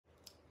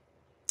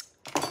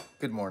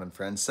Good morning,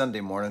 friends. Sunday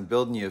morning,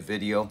 building you a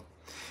video.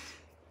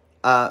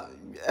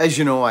 As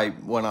you know, I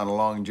went on a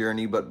long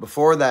journey, but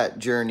before that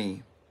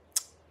journey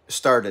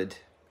started,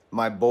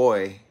 my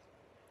boy,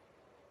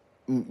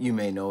 you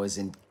may know, is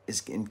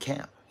in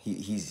camp.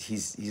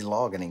 He's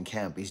logging in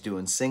camp. He's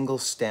doing single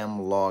stem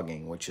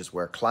logging, which is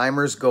where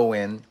climbers go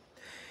in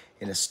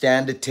a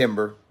stand of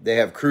timber. They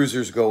have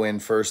cruisers go in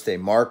first. They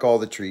mark all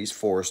the trees,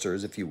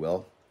 foresters, if you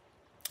will.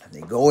 And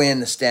they go in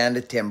the stand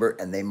of timber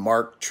and they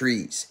mark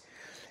trees.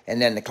 And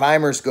then the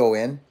climbers go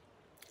in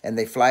and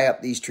they fly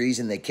up these trees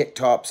and they kick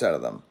tops out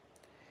of them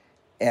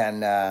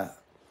and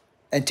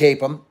tape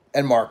them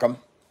and mark them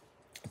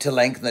to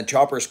length. And the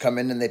choppers come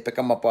in and they pick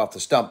them up off the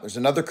stump. There's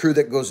another crew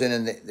that goes in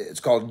and it's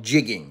called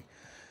jigging,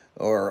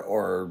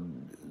 or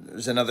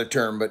there's another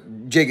term,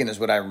 but jigging is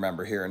what I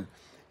remember hearing.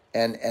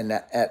 And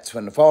that's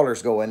when the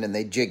fallers go in and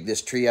they jig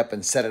this tree up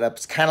and set it up.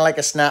 It's kind of like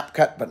a snap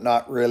cut, but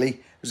not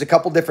really. There's a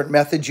couple different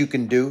methods you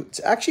can do.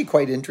 It's actually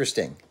quite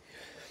interesting.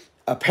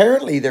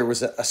 Apparently, there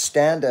was a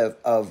stand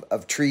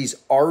of trees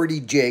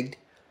already jigged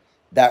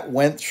that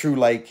went through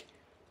like,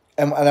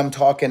 and I'm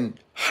talking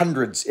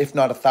hundreds, if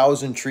not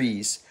 1,000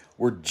 trees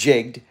were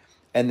jigged.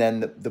 And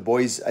then the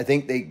boys, I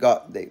think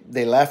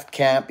they left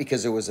camp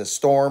because there was a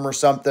storm or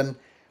something.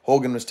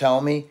 Hogan was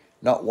telling me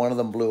not one of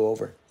them blew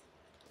over.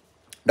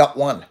 Not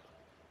one.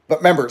 But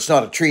remember, it's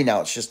not a tree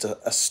now. It's just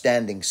a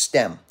standing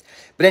stem.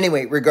 But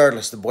anyway,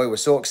 regardless, the boy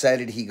was so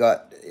excited. He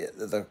got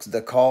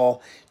the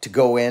call to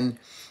go in.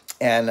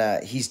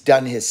 And he's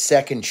done his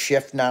second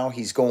shift now.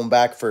 He's going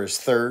back for his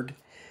third.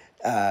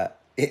 I'm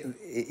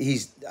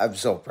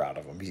so proud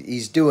of him.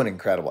 He's doing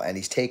incredible. And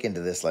he's taken to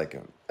this like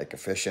a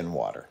fish in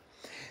water.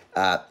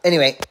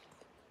 Anyway,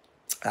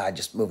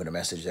 just moving a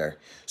message there.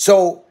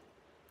 So,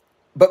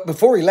 but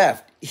before he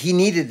left, he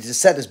needed to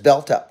set his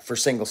belt up for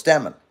single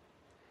stemming.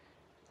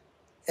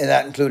 And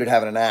that included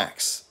having an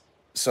axe.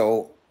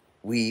 So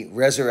he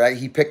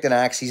picked an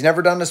axe. He's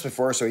never done this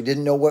before, so he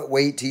didn't know what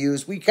weight to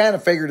use. We kind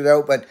of figured it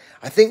out, but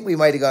I think we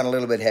might have gone a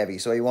little bit heavy,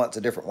 so he wants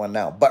a different one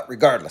now. But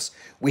regardless,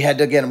 we had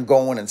to get him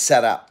going and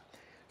set up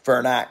for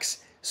an axe.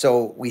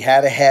 So we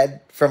had a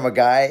head from a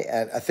guy,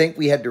 and I think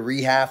we had to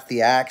rehalf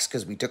the axe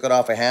because we took it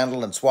off a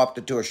handle and swapped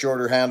it to a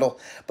shorter handle.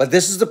 But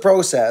this is the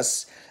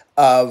process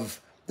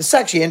of, this is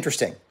actually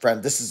interesting,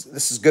 friend. This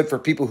is good for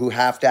people who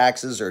haft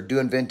axes or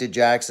doing vintage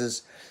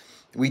axes.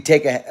 We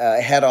take a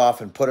head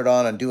off and put it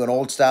on and do an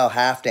old style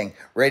hafting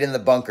right in the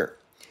bunker.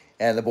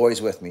 And the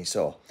boy's with me.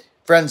 So,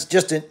 friends,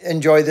 just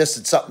enjoy this.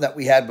 It's something that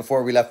we had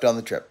before we left on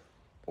the trip.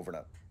 Over and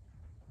out.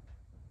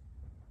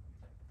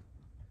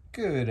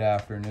 Good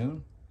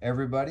afternoon,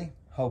 everybody.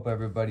 Hope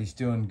everybody's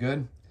doing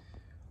good.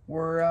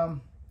 We're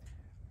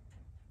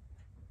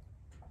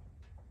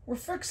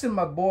fixing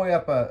my boy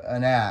up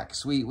an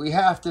axe. We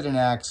hafted an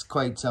axe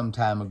quite some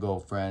time ago,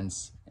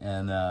 friends.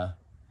 And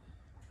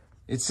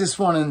it's this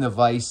one in the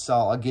vise.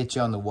 I'll get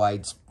you on the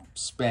wide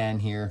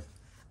span here.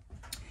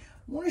 I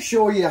want to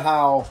show you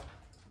how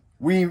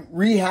we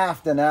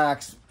rehaft an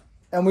axe,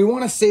 and we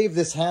want to save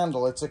this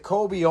handle. It's a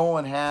Kobe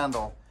Owen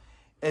handle.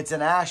 It's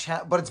an ash,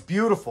 but it's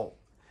beautiful.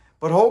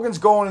 But Hogan's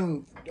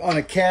going on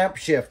a camp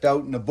shift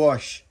out in the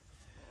bush.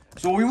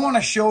 So we want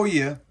to show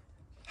you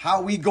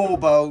how we go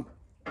about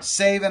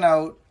saving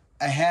out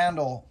a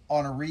handle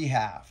on a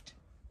rehaft.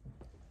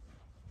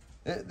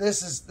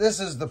 This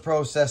is the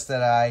process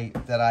that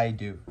I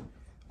do.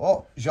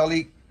 Oh,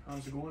 Jolly.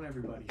 How's it going,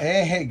 everybody?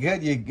 Hey,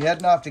 good. You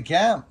heading off to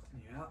camp?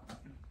 Yeah.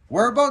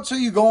 Whereabouts are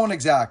you going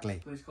exactly?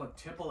 A place called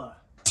Tipola.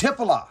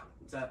 Tipola.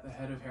 It's at the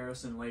head of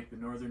Harrison Lake, the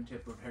northern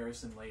tip of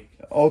Harrison Lake.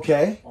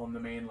 Okay. On the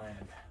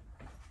mainland.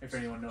 If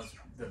anyone knows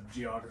the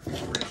geography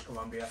of British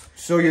Columbia.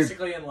 So you're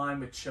basically in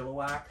line with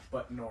Chilliwack,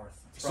 but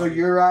north. So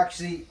you're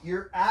actually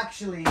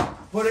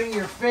putting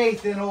your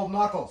faith in old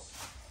Knuckles.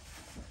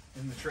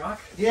 In the truck?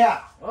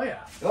 Yeah. Oh,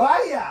 yeah.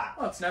 Oh, yeah.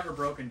 Well, it's never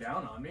broken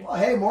down on me. Well,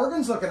 hey,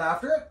 Morgan's looking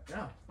after it.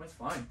 Yeah, that's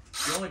fine.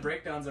 The only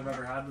breakdowns I've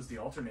ever had was the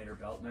alternator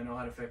belt, and I know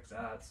how to fix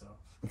that, so.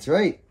 That's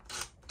right.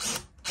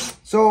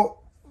 So,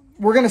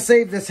 we're going to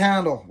save this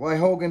handle while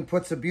Hogan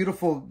puts a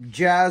beautiful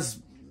jazz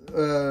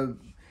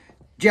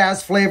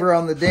flavor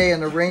on the day,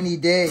 on a rainy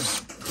day.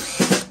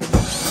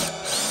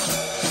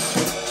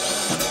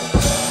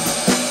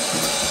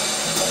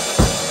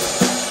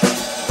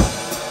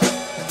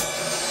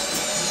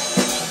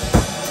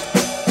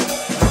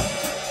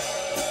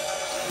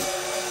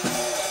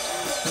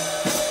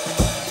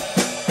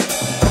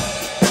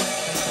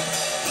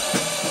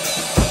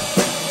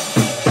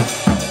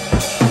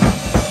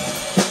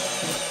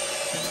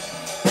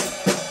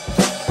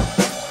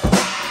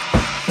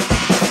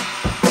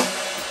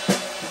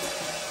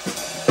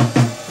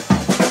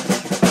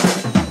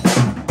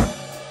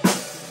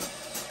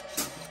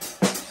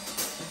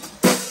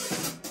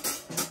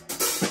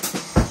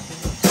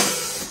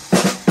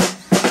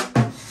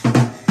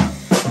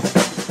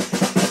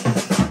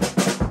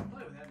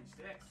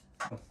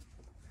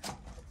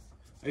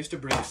 I used to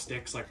break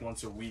sticks like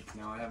once a week.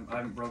 Now I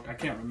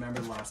can't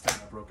remember the last time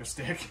I broke a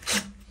stick.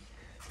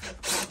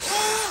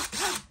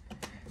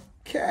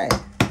 Okay.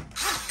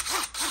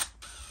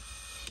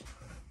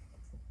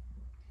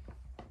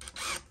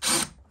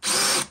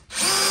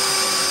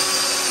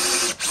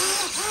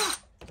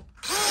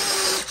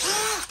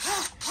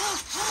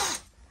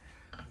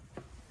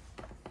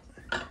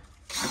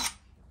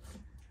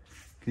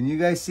 Can you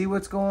guys see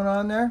what's going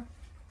on there?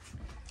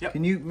 Yep.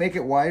 Can you make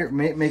it wider?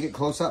 Make it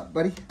close up,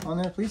 buddy,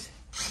 on there, please.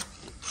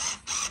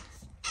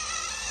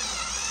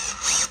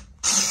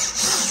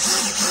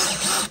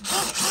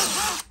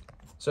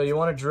 So you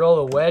want to drill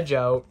the wedge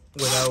out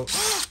without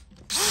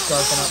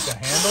sharpening up the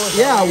handle?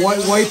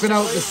 Yeah, wiping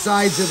out the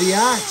sides of the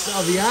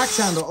axe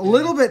handle. A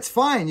little bit's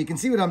fine. You can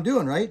see what I'm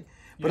doing, right?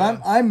 But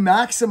Yeah. I'm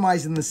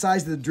maximizing the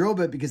size of the drill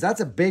bit because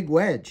that's a big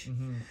wedge.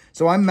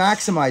 So I'm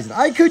maximizing.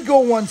 I could go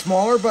one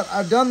smaller, but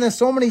I've done this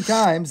so many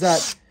times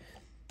that,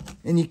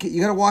 and you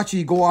got to watch it.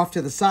 You go off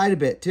to the side a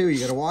bit too. You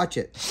got to watch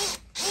it.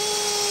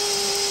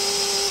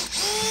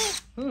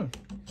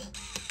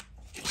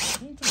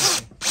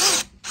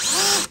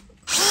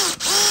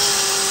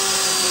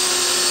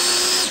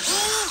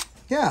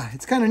 Yeah,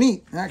 it's kind of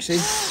neat, actually.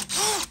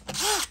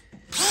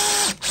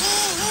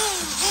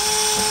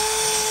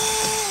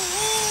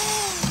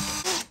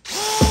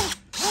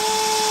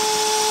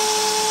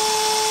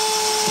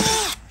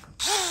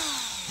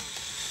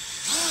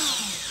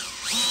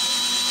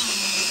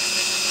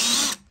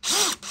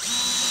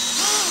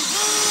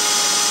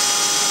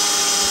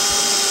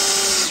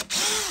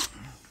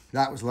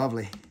 That was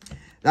lovely.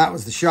 That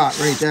was the shot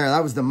right there.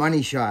 That was the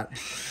money shot.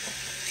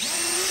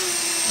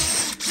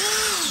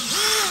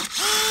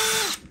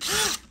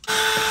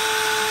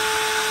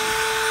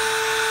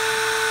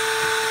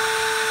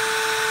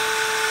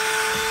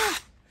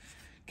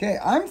 Okay,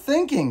 I'm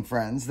thinking,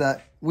 friends,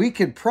 that we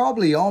could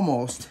probably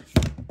almost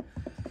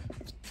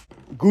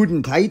good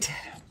and tight.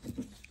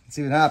 Let's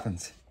see what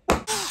happens.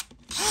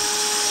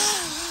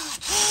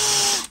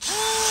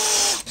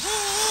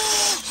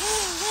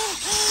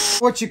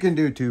 What you can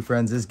do too,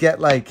 friends, is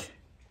get like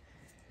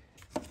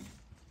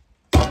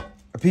a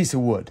piece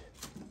of wood.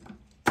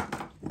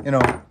 You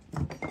know,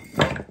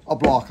 a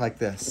block like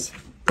this.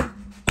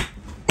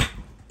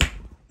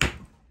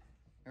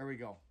 There we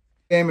go.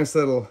 Famous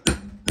little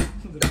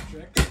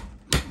trick.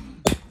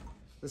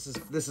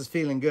 This is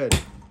feeling good.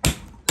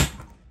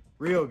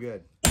 Real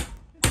good.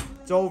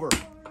 It's over.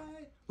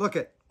 Look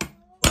it.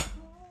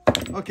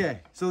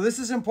 Okay, so this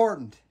is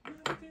important.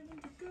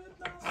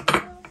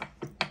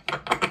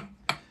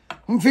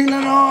 I'm feeling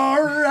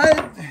all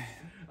right.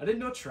 I didn't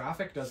know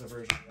Traffic does a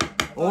version.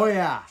 Oh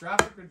yeah.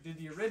 Traffic did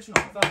the original.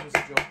 I thought it was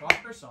a Joe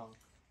Cocker song.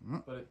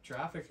 But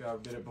Traffic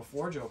did it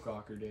before Joe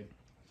Cocker did.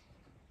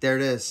 There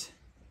it is,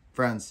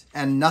 friends.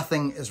 And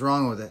nothing is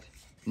wrong with it.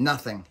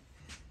 Nothing.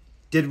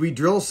 Did we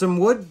drill some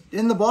wood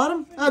in the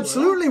bottom?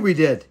 Absolutely we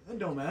did. It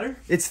don't matter.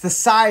 It's the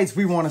sides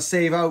we want to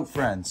save out,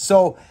 friends.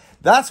 So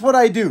that's what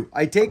I do.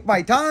 I take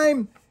my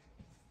time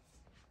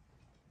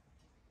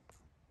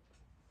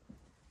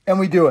and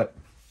we do it.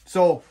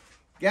 So,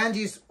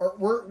 Ganges,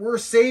 we're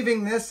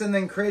saving this and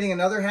then creating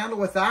another handle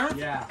with that?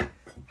 Yeah.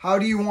 How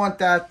do you want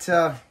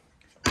that?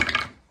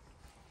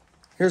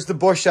 Here's the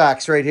bush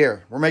axe right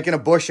here. We're making a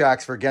bush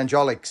axe for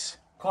Ganjoliks.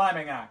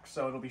 Climbing axe,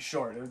 so it'll be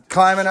short.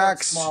 Climbing short,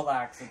 axe. Small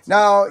axe.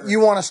 Now, you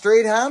want a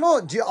straight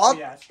handle?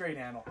 Yeah, straight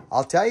handle.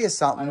 I'll tell you I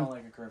something. don't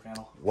like a curved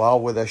handle. Well,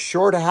 with a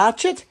short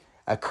hatchet,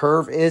 a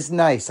curve is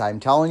nice. I'm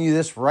telling you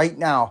this right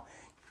now.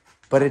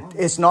 But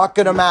it's not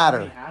going to Any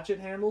matter. hatchet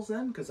handles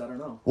then? Because I don't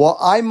know. Well,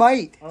 I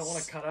might. I don't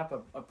want to cut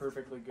up a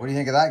perfectly good. What do you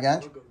think of that, Ganj?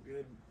 It'll go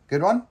good.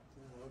 Good one?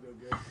 It'll go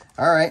good.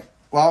 All right.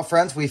 Well,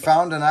 friends, we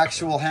found an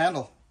actual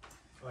handle.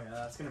 Oh yeah,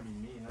 that's gonna be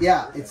me.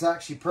 Yeah, Perfect. it's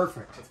actually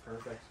perfect. That's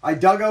perfect. I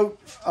dug out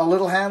a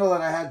little handle that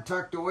I had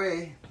tucked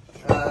away.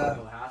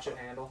 Little hatchet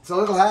handle, It's a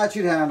little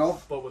hatchet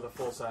handle. but with a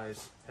full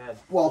size head,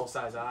 Well- full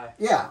size eye.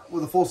 Yeah,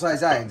 with a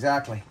full-size eye,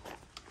 exactly.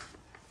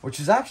 Which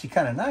is actually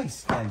kind of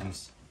nice,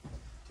 Ganges.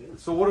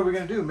 So what are we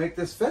going to do? Make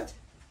this fit?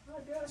 I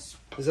guess.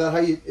 Is that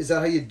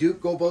how you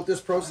go about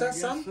this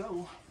process, son?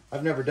 So.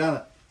 I've never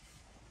done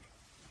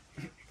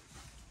it.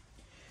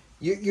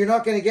 You're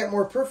not going to get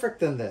more perfect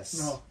than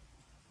this. No.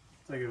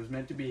 It's like it was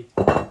meant to be.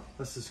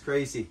 This is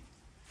crazy.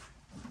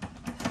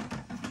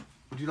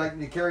 Would you like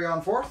me to carry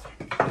on forth?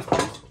 Yes,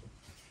 please.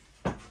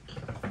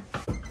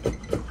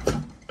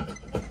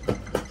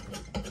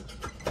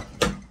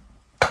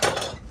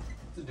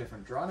 It's a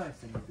different draw knife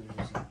thing you've been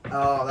using.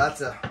 Oh,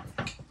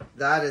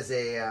 that is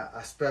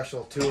a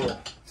special tool.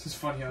 This is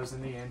funny. I was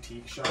in the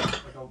antique shop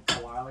like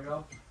a while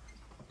ago,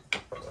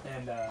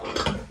 and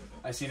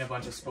I seen a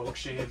bunch of spoke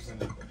shaves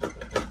and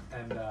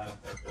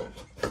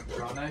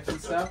draw knives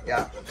and stuff.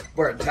 Yeah.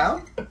 Where in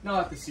town? No,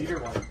 at the Cedar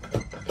one.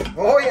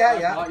 Oh yeah, I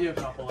yeah. bought you a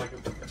couple like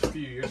a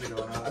few years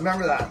ago. And I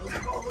remember that. I was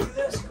like, oh, look at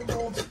this, come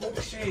old spoke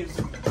shaves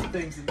and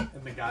things. And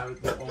the guy,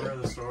 the owner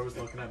of the store, was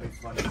looking at me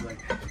funny. He's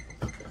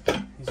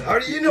like, How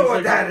do you know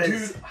what that dude,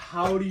 is?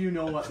 how do you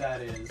know what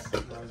that is?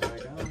 And I was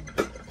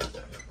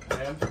like,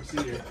 I am from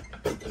Cedar.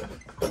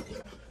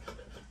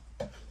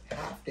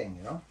 Hafting,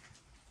 you know?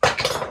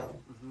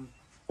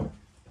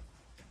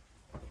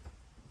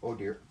 Oh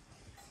dear.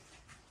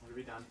 What have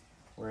we done?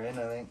 We're in,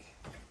 I think.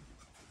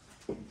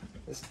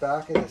 This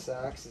back of this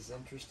axe is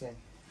interesting.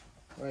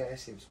 Oh yeah, I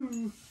see.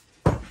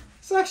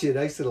 It's actually a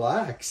nice little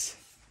axe.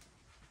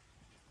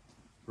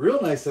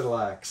 Real nice little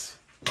axe.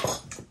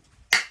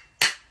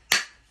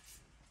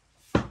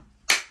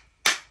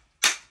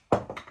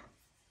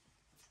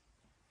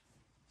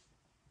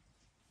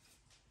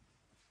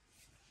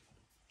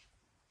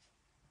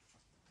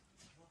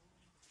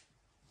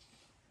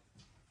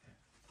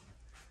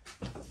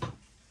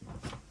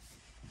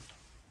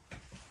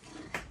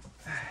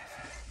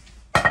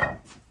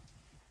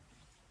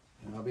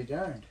 be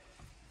darned.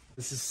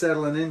 This is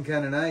settling in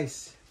kind of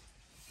nice.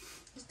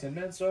 This Tin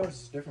Man stove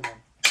is a different one.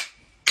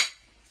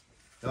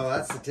 Oh,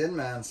 that's the Tin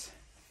Man's.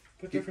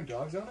 Put different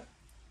dogs on it?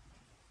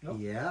 Nope.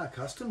 Yeah,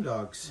 custom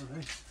dogs. Oh,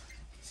 nice.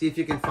 See if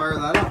you can fire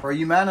that up. Are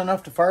you man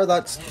enough to fire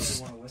that? I don't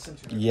really want to listen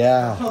to it.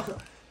 Yeah.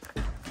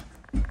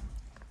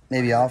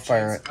 Maybe I'll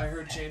fire it. I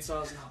heard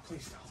chainsaws. No,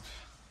 please don't.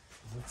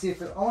 Let's see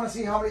if I want to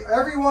see how many.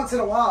 Every once in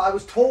a while, I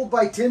was told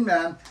by Tin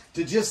Man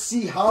to just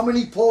see how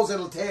many pulls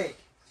it'll take.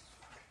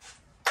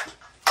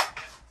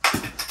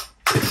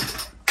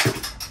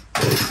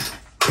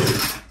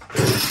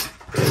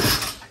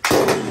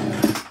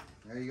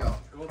 There you go.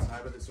 Go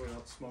inside with it so we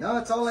don't smoke. No,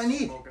 that's all I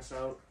need. Smoke us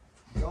out.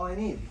 That's all I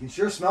need. You can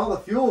sure smell the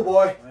fuel,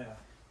 boy. Oh,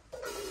 yeah.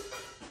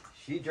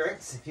 She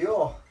drinks the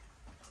fuel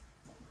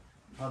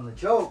on the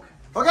choke.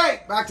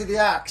 Okay, back to the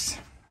axe.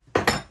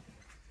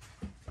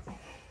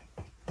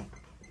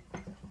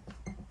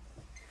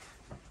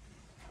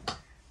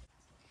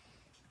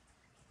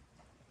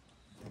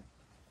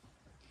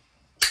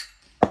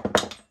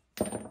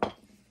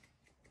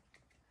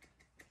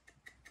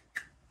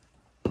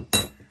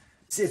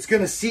 It's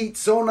going to seat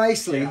so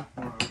nicely, Yeah.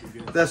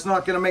 that's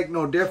not going to make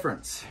no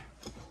difference.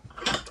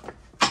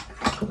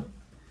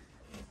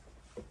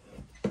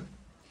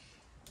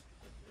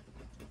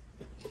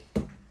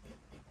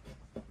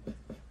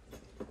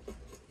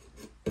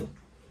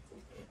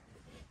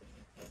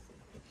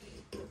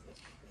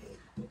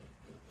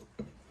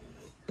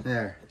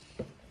 There.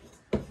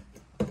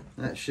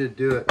 That should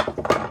do it.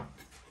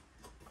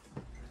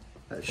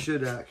 That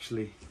should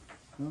actually.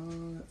 Oh,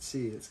 let's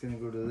see. It's going to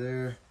go to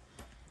there.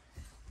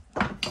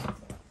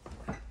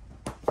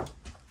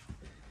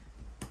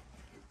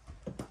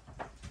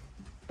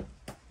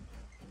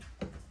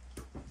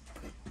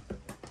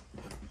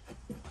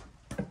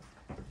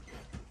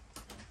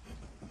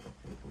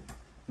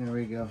 There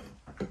we go.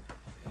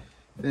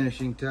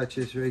 Finishing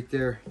touches right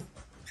there.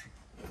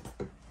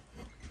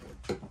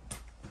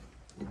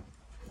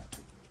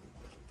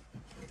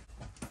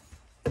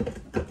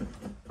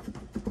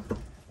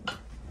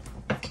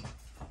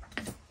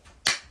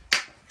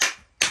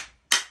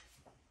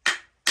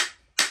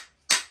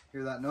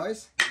 Hear that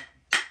noise?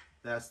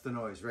 That's the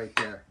noise right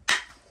there.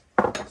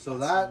 So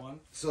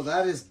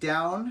that is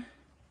down.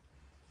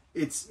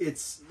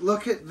 It's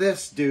look at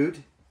this,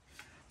 dude.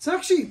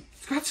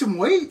 It's got some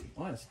weight.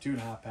 Well, it's a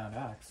 2.5 pound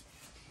axe.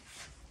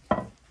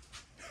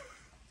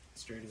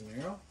 Straight as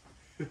an arrow?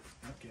 Heck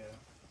yeah.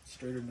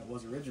 Straighter than it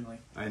was originally.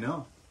 I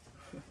know.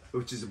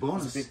 Which is a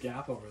bonus. There's a big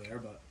gap over there,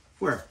 but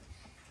Where?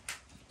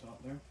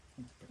 top there.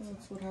 Well,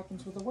 that's what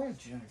happens with a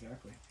wedge. Yeah,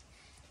 exactly.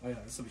 Oh yeah,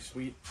 this will be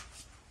sweet.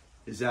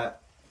 Is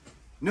that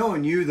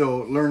knowing you though,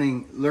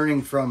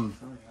 learning from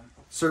Oh yeah.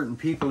 certain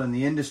people in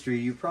the industry,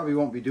 you probably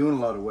won't be doing a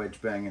lot of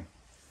wedge banging.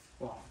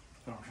 Well,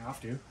 I don't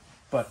have to,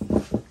 but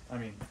I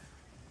mean,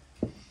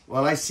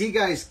 Well, I see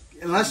guys,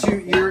 unless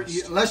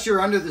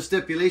you're under the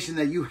stipulation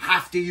that you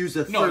have to use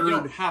a no, third, you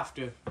don't have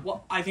to.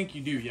 Well, I think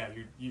you do. Yeah,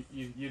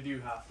 you do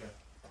have to.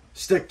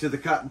 stick to the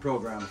cutting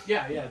program.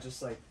 Yeah,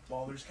 just like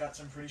Balder's cuts,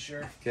 I'm pretty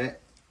sure. Okay.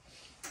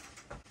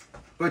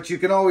 But you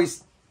can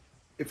always,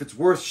 if it's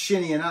worth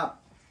shinnying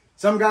up,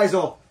 some guys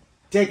will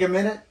take a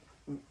minute,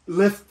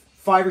 lift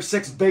 5 or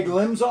 6 big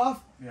limbs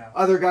off. Yeah.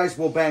 Other guys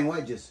will bang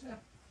wedges. Yeah.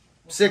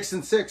 6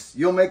 and 6.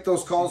 You'll make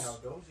those See calls how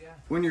it goes, yeah.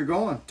 when you're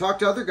going. Talk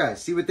to other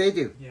guys. See what they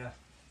do. Yeah.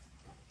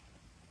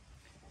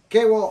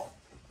 Okay, well,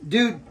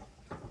 dude,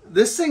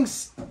 this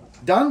thing's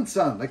done,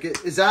 son. Like,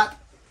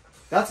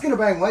 that's going to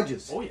bang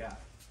wedges. Oh yeah.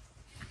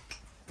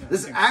 Yeah, This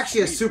is thing's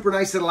actually a sweet. super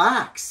nice little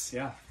axe.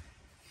 Yeah.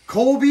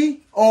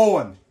 Colby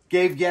Owen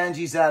gave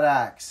Ganges that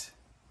axe.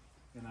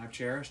 And I've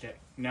cherished it.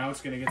 Now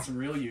it's going to get some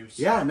real use.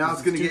 Yeah, now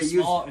it's going to too get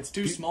used. small. It's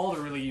too small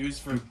to really use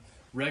for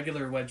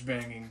regular wedge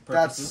banging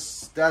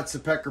purposes. That's a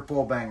pecker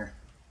pole banger.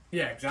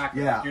 Yeah,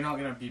 exactly. Yeah. You're not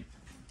going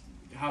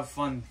to have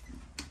fun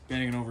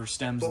banging over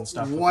stems and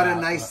stuff. What with a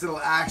that, nice but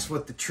little axe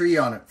with the tree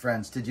on it,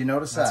 friends. Did you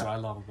notice That's that? what I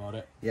love about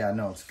it. Yeah,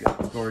 no, it's good.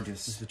 It's Is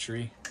gorgeous. the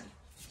tree.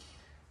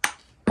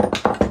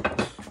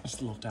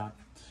 Just a little tap.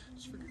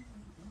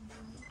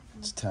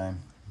 It's time.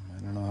 I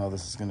don't know how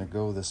this is going to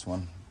go, this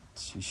one.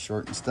 She's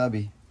short and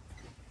stubby.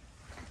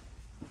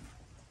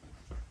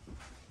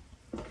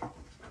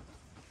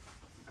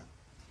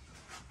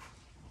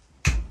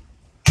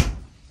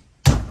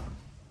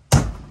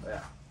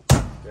 Yeah,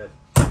 good.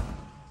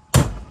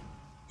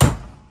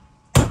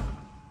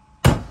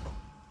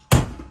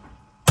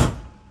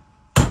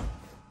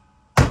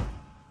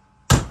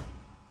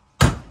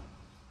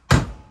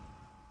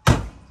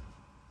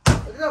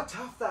 Look at how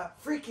tough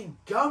that freaking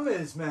gum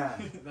is,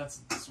 man.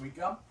 That's sweet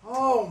gum.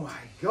 Oh my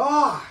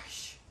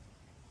gosh.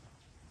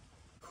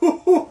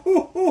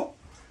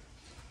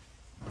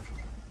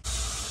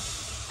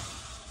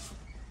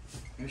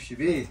 There she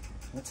be.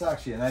 That's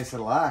actually a nice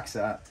little axe,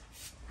 that.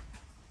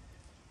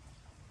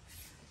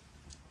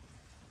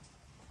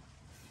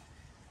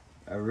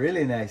 A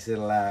really nice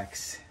little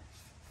axe.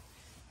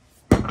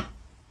 Look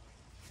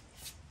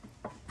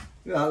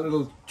at that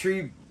little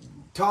tree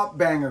top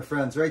banger,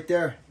 friends, right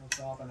there. No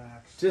top and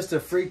axe. Just a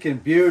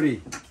freaking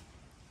beauty.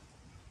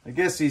 I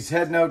guess he's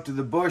heading out to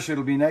the bush.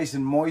 It'll be nice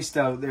and moist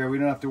out there. We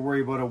don't have to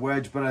worry about a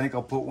wedge, but I think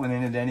I'll put one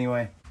in it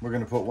anyway. We're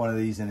going to put one of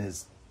these in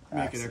his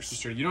Make it extra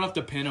straight. You don't have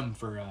to pin them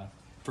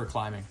for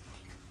climbing.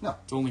 No.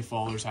 It's only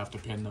fallers have to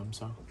pin them,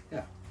 so.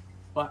 Yeah.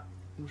 But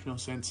there's no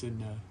sense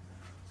in...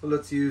 So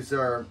let's use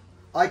our...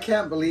 I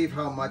can't believe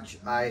how much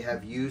I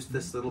have used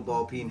this little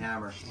ball peen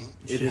hammer.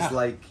 It is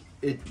like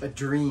a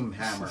dream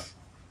hammer.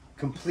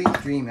 Complete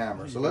dream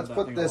hammer. So let's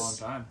put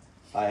this...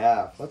 I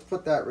have. Let's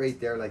put that right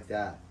there like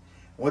that.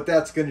 What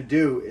that's going to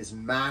do is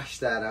mash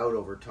that out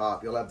over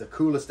top. You'll have the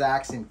coolest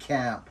axe in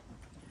camp.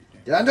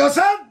 Did I do it,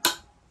 son?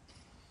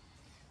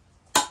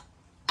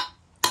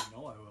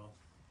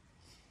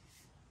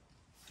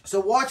 So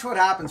watch what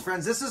happens,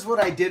 friends. This is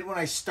what I did when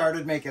I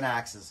started making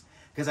axes,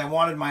 because I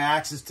wanted my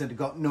axes to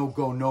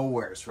go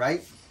nowheres,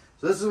 right?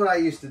 So this is what I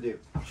used to do.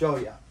 Show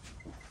you.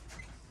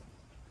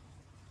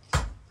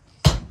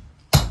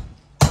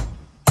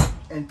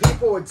 And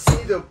people would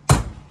see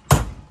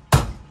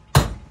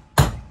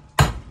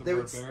they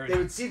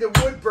would see the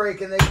wood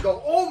break and they'd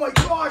go, "Oh my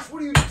gosh,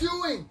 what are you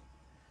doing?"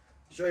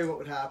 Show you what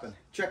would happen.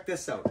 Check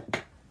this out.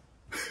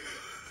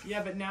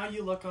 Yeah, but now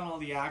you look on all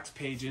the axe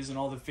pages and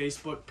all the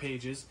Facebook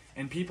pages,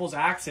 and people's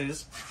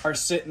axes are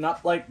sitting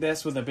up like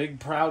this with a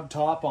big proud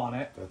top on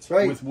it. That's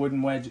right. With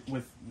wooden wedge,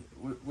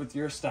 with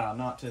your style,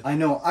 not to... I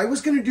know. I was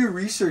going to do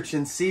research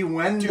and see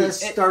when this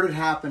started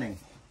happening.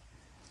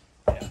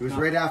 Yeah, it was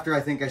right after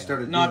I think I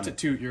started doing Not to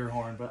toot your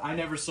horn, but I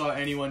never saw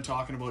anyone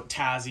talking about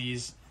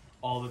Tazies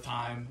all the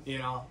time, you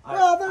know.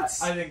 I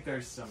think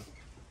there's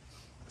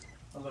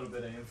a little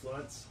bit of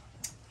influence.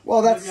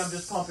 Well, that's... Maybe I'm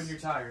just pumping your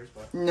tires,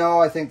 but... No,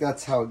 I think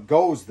that's how it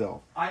goes,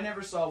 though. I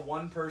never saw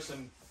one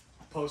person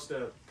post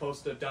a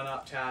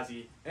done-up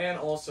Tazzy, and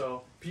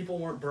also, people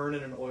weren't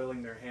burning and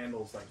oiling their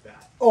handles like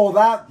that. Oh,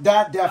 that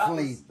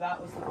definitely...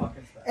 That was the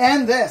fucking stuff.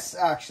 And this,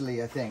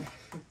 actually, I think.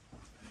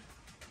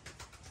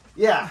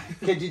 Yeah.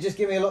 Could you just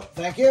give me a look?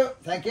 Thank you.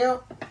 Thank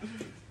you.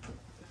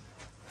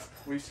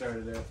 We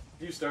started it.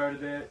 You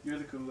started it. You're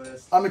the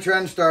coolest. I'm a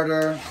trend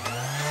starter.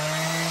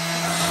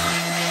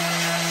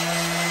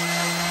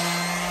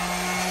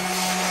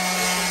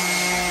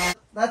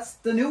 That's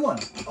the new one.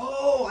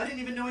 Oh, I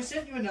didn't even know he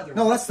sent you another one.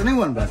 No, that's the new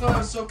one, That's why I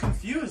was so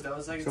confused. I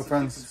was like, so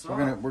friends,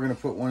 we're gonna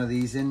put one of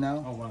these in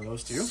now. Oh, one of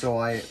those two? So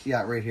right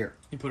here.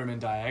 You put them in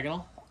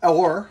diagonal?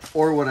 Or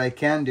what I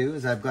can do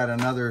is I've got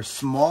another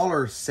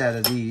smaller set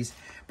of these,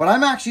 but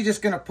I'm actually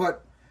just gonna put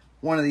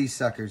one of these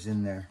suckers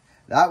in there.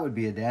 That would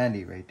be a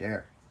dandy right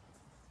there.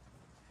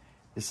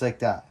 Just like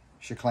that.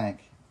 Shaklank.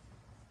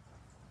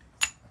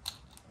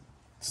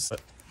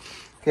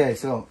 Okay,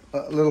 so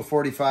a little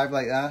 45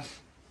 like that.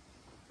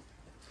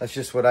 That's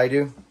just what I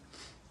do.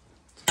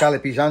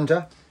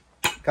 Kalipijanja.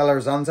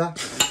 Kalarzanza.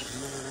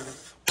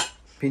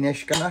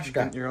 Pineshka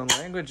nashka. Your own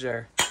language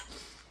there.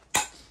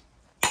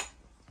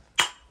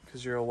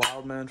 Because you're a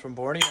wild man from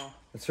Borneo.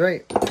 That's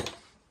right.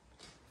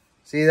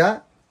 See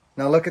that?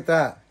 Now look at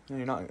that. No,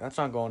 you're not. That's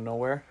not going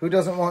nowhere. Who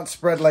doesn't want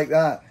spread like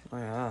that? Oh,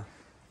 yeah.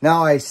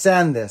 Now I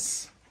sand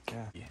this.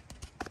 Yeah.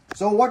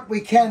 So what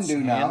we can do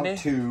now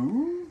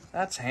handy.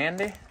 That's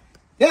handy.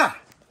 Yeah.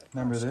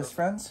 Remember this,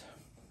 friends?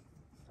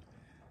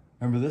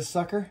 Remember this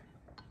sucker?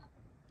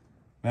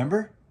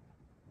 Remember?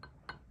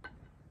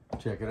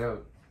 Check it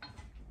out.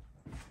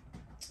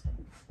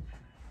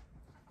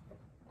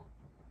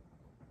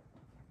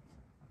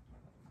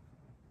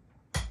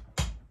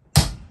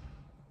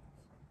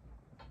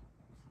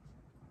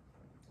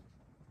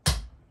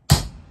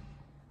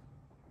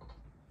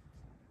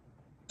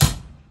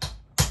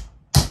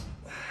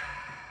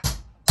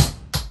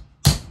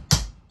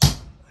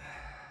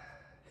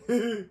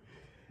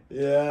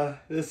 Yeah,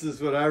 this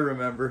is what I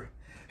remember.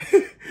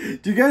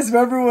 Do you guys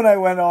remember when I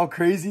went all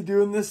crazy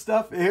doing this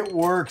stuff? It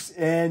works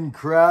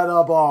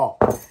incredible.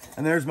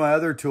 And there's my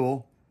other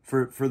tool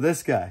for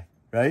this guy,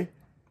 right?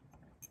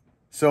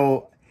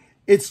 So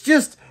it's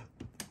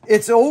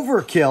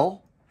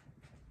overkill.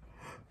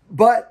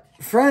 But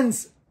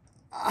friends,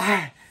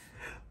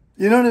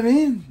 you know what I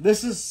mean?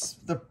 This is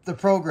the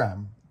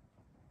program.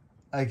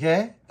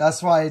 Okay?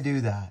 That's why I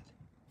do that.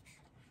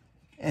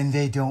 And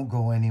they don't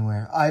go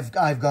anywhere. I've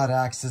got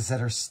axes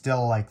that are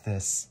still like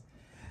this.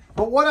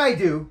 But what I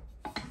do,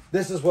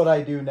 this is what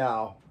I do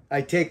now.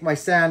 I take my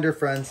sander,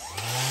 friends.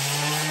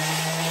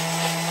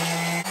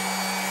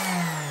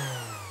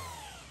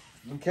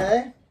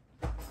 Okay?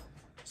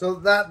 So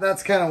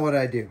that's kind of what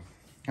I do.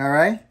 All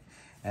right?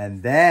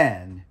 And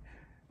then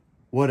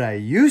what I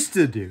used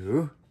to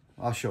do,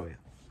 I'll show you.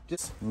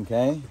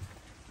 Okay?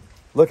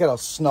 Look at how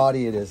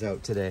snotty it is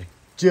out today.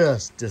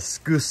 Just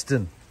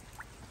disgusting.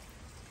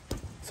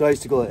 So I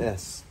used to go like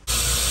this.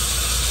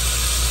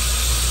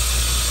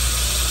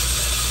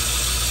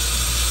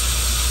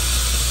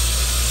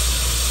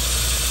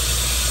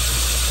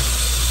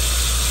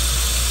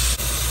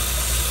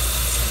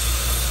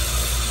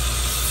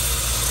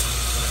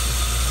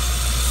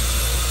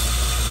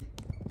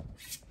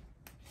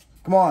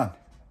 Come on.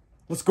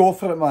 Let's go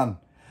for it, man.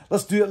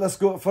 Let's do it. Let's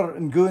go for it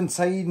and go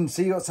inside and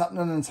see what's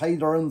happening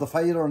inside around the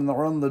fire and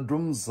around the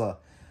drums.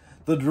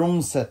 The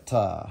drum set.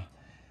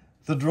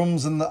 the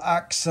drums and the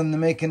axe and the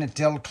making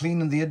it all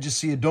clean on the edges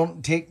so you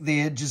don't take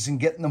the edges and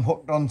getting them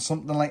hooked on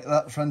something like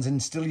that, friends,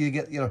 and still you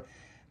get your,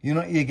 you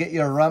know, you get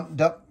your ramped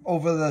up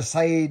over the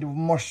side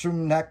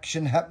mushroom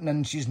action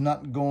happening. She's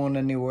not going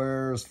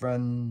anywhere,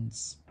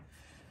 friends.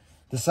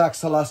 This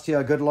axe will last you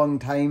a good long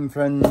time,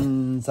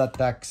 friends. That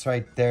axe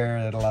right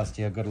there, it'll last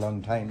you a good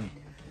long time.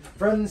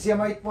 Friends, you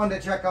might want to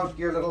check out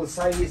your little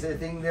size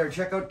thing there.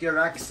 Check out your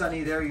axe,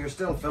 Sonny, there. You're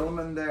still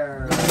filming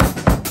there.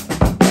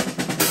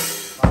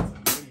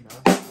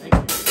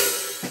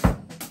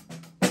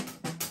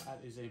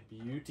 Is a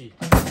beauty.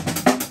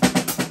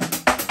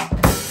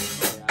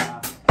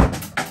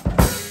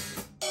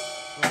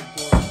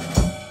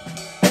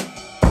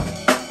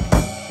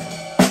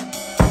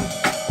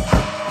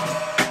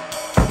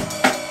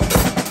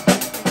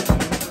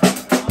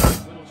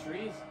 Little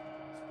trees.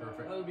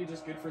 Perfect. That would be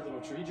just good for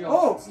little tree jobs.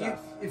 Oh, and stuff.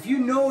 if you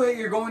know that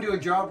you're going to a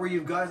job where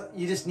you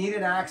just need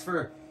an axe for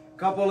a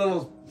couple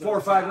little 4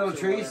 or 5 little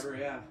trees. Whatever,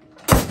 yeah.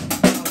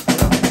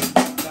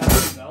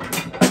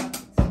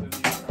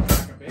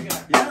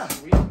 Yeah.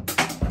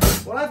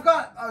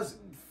 Well,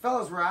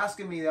 fellas were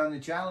asking me on the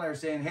channel, they're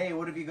saying, hey,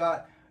 what have you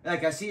got?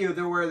 Like, I see you,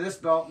 they wear this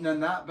belt and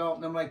then that belt.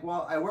 And I'm like,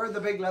 well, I wear the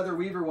big leather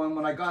weaver one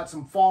when I got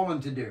some falling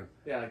to do.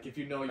 Yeah, like if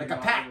you know you're like not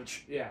a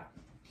patch. Yeah.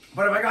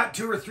 But if I got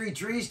 2 or 3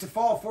 trees to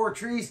fall, 4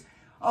 trees,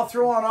 I'll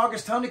throw on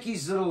August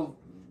Hunniky's little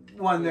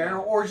one there,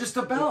 or just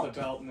a belt. With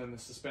the belt and then the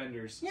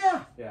suspenders.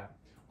 Yeah. Yeah.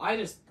 I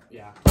don't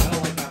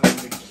like having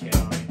a big kit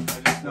on me.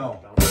 I just no.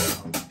 want the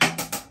belt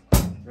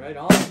on. Right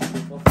on.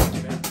 Well, thank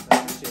you, man. I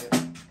appreciate it.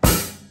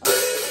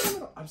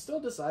 I'm still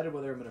decided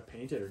whether I'm going to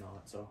paint it or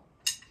not, so.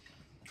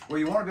 Well,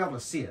 you want to be able to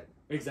see it.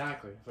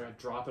 Exactly. If I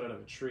drop it out of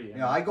a tree.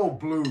 Yeah, I go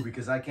blue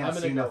because I can't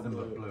see nothing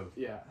but blue.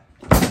 Yeah.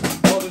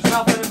 Well, there's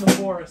nothing in the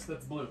forest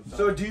that's blue.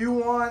 So do you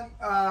want...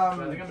 I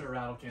think I'm going to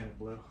rattle can it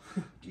blue.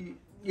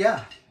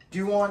 Yeah. Do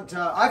you want...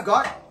 I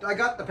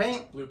got the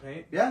paint. Blue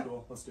paint? Yeah.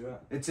 Cool. Let's do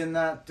it. It's in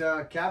that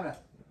cabinet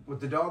with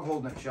the dog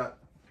holding it shut.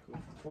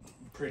 Cool.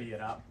 Pretty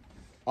it up.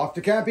 Off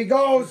the camp he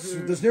goes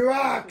with his new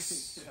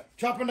axe. Yeah.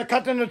 Chopping the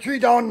cutting the tree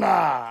down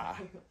now.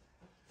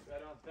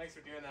 Right on. Thanks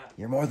for doing that.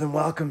 You're more than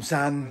welcome,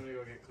 son. I'm going to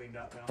go get cleaned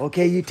up now.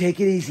 Okay, you take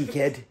it easy,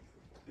 kid.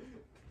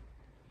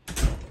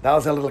 That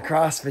was a little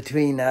cross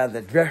between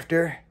the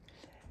Drifter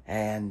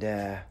and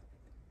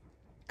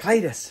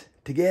Clytus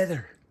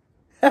together.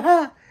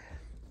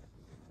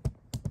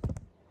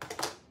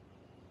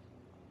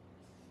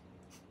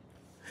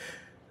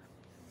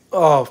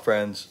 Oh,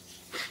 friends.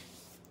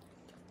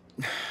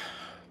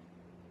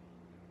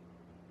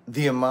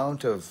 The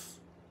amount of,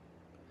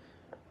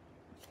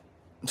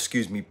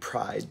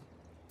 pride,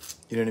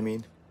 you know what I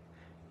mean?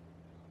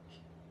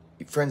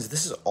 Friends,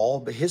 this is all,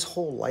 but his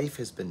whole life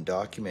has been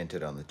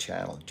documented on the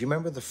channel. Do you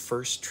remember the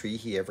first tree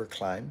he ever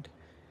climbed?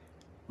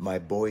 My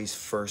boy's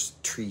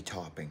first tree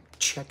topping.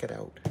 Check it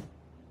out.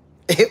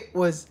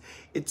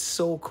 It's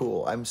so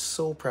cool. I'm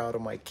so proud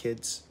of my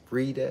kids,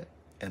 Rita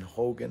and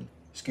Hogan.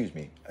 Excuse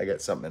me, I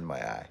got something in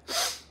my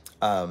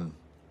eye.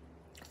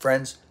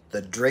 Friends,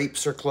 the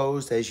drapes are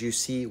closed. As you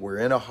see, we're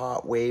in a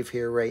hot wave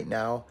here right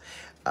now.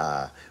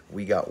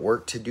 We got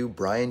work to do.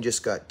 Brian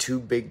just got 2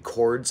 big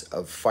cords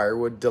of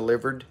firewood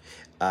delivered.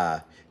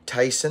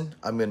 Tyson,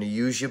 I'm going to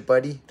use you,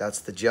 buddy. That's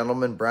the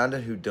gentleman,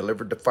 Brandon, who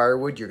delivered the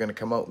firewood. You're going to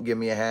come out and give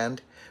me a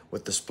hand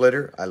with the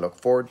splitter. I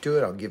look forward to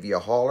it. I'll give you a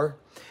holler.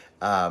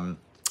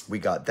 We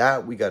got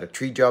that. We got a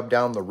tree job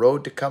down the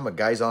road to come. A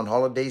guy's on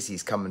holidays.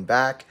 He's coming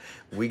back.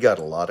 We got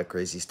a lot of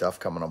crazy stuff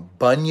coming on.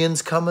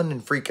 Bunyan's coming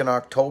in freaking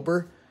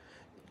October.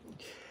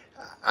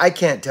 I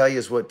can't tell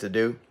you what to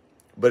do.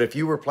 But if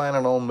you were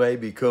planning on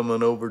maybe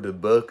coming over to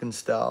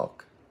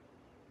Buckenstock,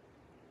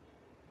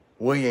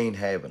 we ain't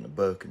having a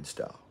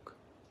Buckenstock.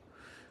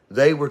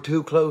 They were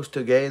too close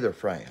together,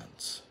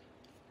 friends.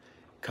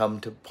 Come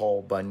to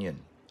Paul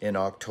Bunyan in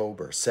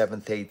October,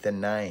 7th, 8th,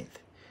 and 9th.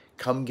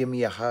 Come give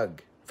me a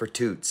hug for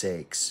toot's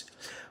sakes.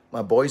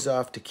 My boy's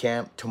off to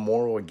camp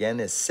tomorrow again,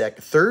 his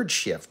 3rd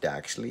shift,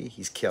 actually.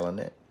 He's killing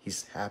it.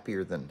 He's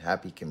happier than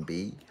happy can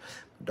be.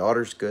 My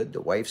daughter's good. The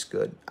wife's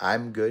good.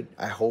 I'm good.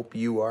 I hope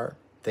you are.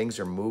 Things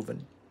are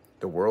moving.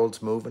 The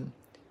world's moving.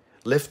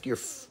 Lift your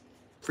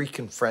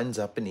freaking friends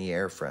up in the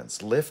air,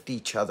 friends. Lift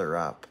each other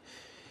up.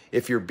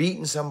 If you're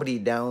beating somebody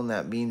down,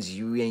 that means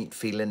you ain't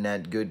feeling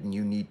that good and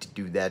you need to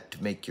do that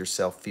to make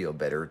yourself feel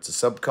better. It's a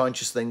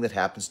subconscious thing that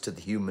happens to the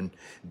human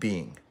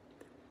being.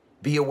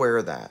 Be aware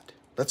of that.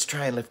 Let's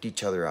try and lift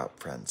each other up,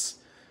 friends.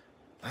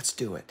 Let's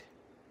do it.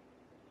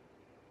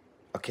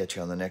 I'll catch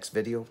you on the next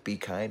video. Be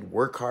kind,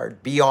 work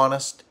hard, be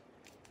honest,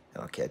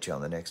 and I'll catch you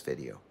on the next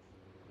video.